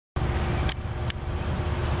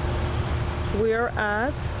we're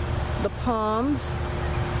at the Palms.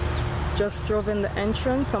 Just drove in the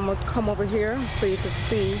entrance. I'm gonna come over here so you can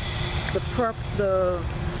see the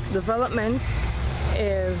development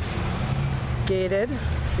is gated.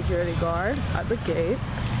 Security guard at the gate.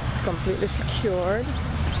 It's completely secured,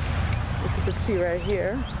 as you can see right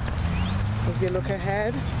here as you look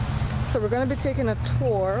ahead. So we're going to be taking a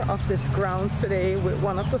tour of this grounds today with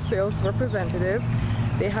one of the sales representatives.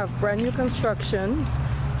 They have brand new construction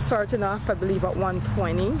starting off, I believe, at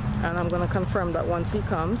 120, and I'm going to confirm that once he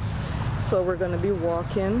comes. So we're going to be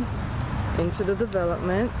walking into the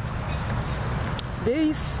development.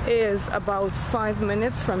 This is about 5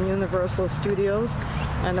 minutes from Universal Studios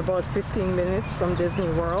and about 15 minutes from Disney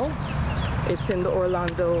World. It's in the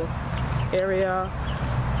Orlando area.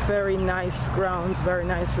 Very nice grounds, very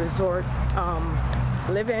nice resort.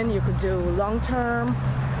 Live-in, you could do long-term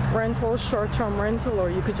rental, short-term rental, or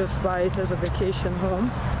you could just buy it as a vacation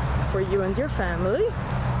home for you and your family.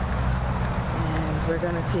 And we're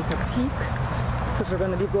gonna take a peek because we're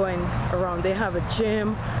gonna be going around. They have a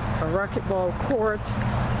gym, a racquetball court,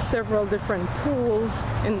 several different pools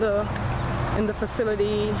in the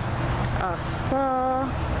facility, a spa,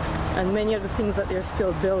 and many of the things that they're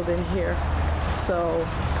still building here. So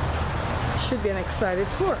should be an exciting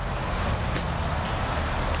tour.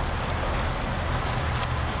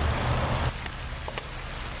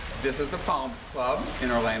 This is the Palms Club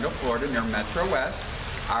in Orlando, Florida, near Metro West.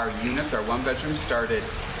 Our units, our one bedroom start at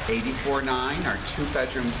 $84,900, our two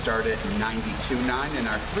bedrooms start at $92,900, and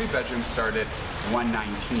our three bedrooms start at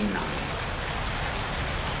 $119,900.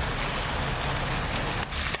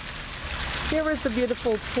 Here is the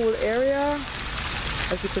beautiful pool area.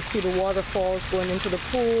 As you can see, the waterfalls going into the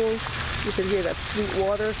pool. You can hear that sweet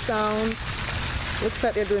water sound. Looks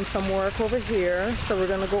like they're doing some work over here. So we're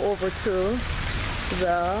gonna go over to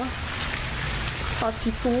the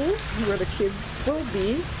Tati pool where the kids will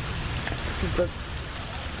be. This is the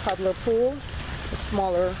toddler pool, a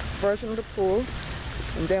smaller version of the pool.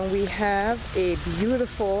 And then we have a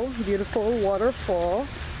beautiful, beautiful waterfall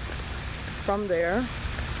from there.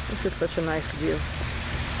 This is such a nice view.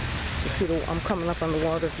 You see, I'm coming up on the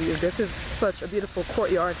water view. This is such a beautiful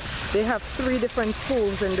courtyard. They have 3 different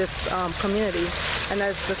pools in this community. And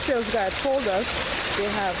as the sales guy told us, they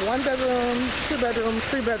have 1 bedroom, 2 bedroom,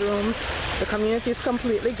 3 bedrooms. The community is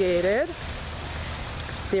completely gated.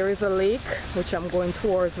 There is a lake, which I'm going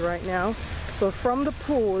towards right now. So from the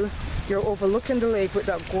pool, you're overlooking the lake with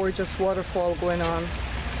that gorgeous waterfall going on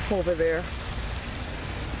over there.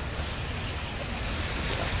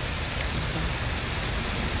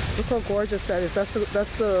 Look how gorgeous that is. That's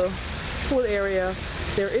the pool area.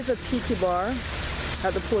 There is a tiki bar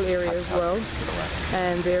at the pool area as well.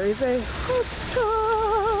 And there is a hot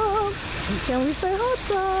tub. Can we say hot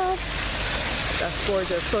tub? That's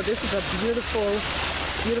gorgeous. So this is a beautiful,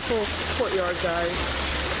 beautiful courtyard, guys,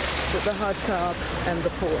 with the hot tub and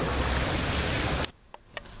the pool.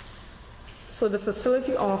 So the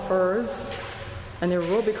facility offers an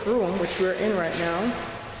aerobic room, which we're in right now.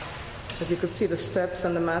 As you can see, the steps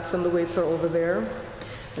and the mats and the weights are over there.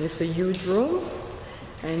 And it's a huge room.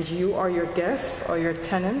 And you or your guests or your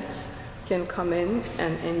tenants can come in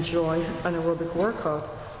and enjoy an aerobic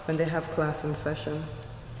workout when they have class in session.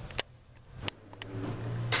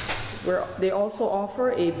 They also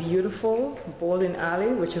offer a beautiful bowling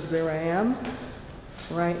alley, which is where I am.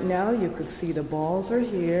 Right now, you could see the balls are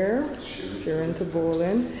here. If you're into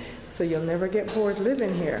bowling, so you'll never get bored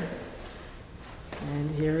living here.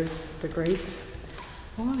 And here's the great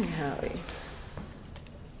bowling alley.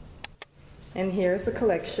 And here's a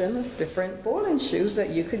collection of different bowling shoes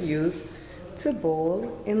that you could use to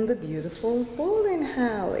bowl in the beautiful bowling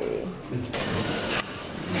alley.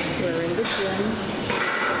 We're in the gym.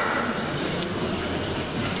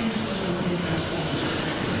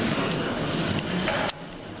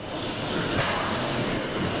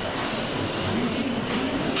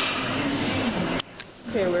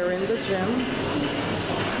 Okay, we're in the gym.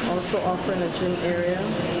 Also offering a gym area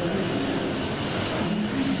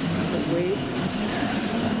with weights.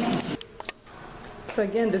 So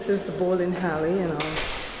again, this is the bowling alley, and I'll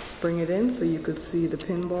bring it in so you could see the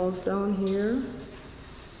pinballs down here.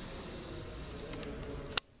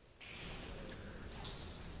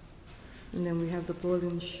 And then we have the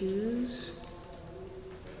bowling shoes.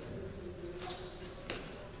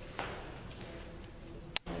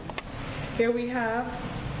 Here we have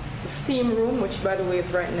the steam room, which by the way is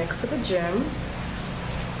right next to the gym.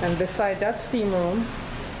 And beside that steam room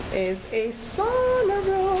is a sauna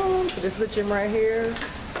room. So this is the gym right here.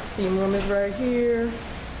 Steam room is right here.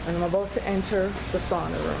 And I'm about to enter the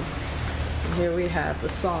sauna room. And here we have the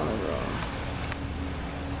sauna room.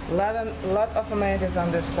 Lot of amenities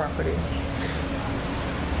on this property.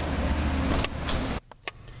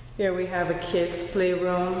 Here we have a kids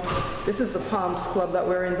playroom. This is the Palms Club that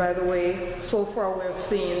we're in, by the way. So far we've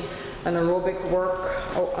seen an aerobic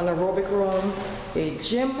room, a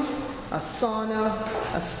gym, a sauna,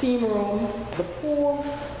 a steam room, the pool,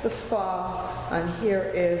 the spa, and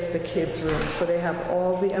here is the kids room. So they have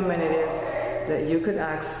all the amenities that you could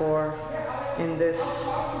ask for in this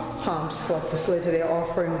Palms Club facility. They're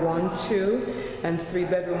offering 1, 2, and 3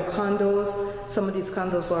 bedroom condos. Some of these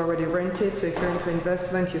condos are already rented, so if you're into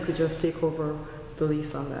investment, you could just take over the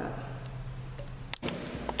lease on that.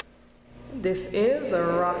 This is a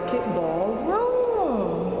racquetball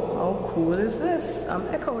room. How cool is this? I'm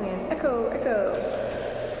echoing, echo, echo.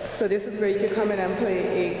 So this is where you can come in and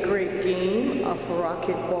play a great game of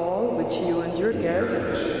racquetball with you and your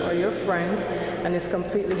guests or your friends, and it's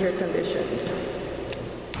completely air conditioned.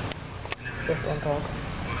 Just don't talk.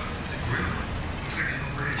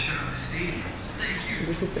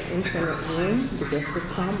 This is the internet room. The guests would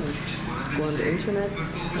come and go on the internet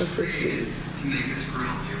as they please.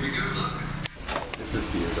 This is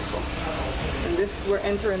beautiful. And this, we're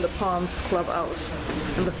entering the Palms Clubhouse.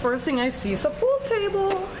 And the first thing I see is a pool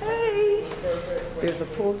table. Hey! There's a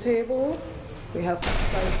pool table. We have 5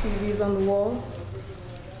 TVs on the wall.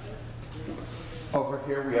 Over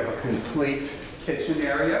here we have a complete kitchen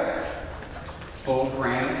area, full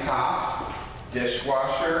granite tops,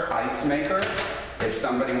 dishwasher, ice maker. If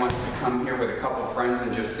somebody wants to come here with a couple friends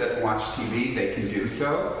and just sit and watch TV, they can do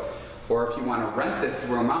so. Or if you want to rent this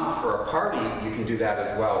room out for a party, you can do that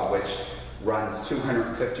as well, which runs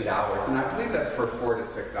 $250. And I believe that's for 4 to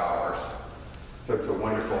 6 hours. So it's a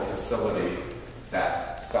wonderful facility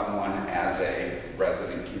that someone as a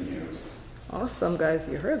resident can use. Awesome, guys,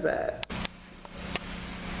 you heard that.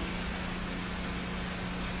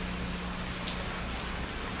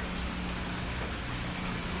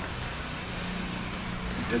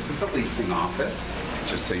 This is the leasing office,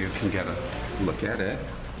 just so you can get a look at it.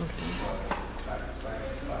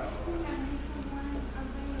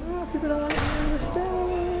 Oh, people don't want to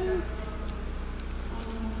understand.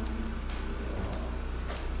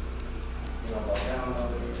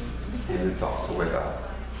 And it's also where the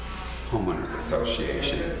homeowners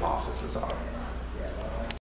association offices are.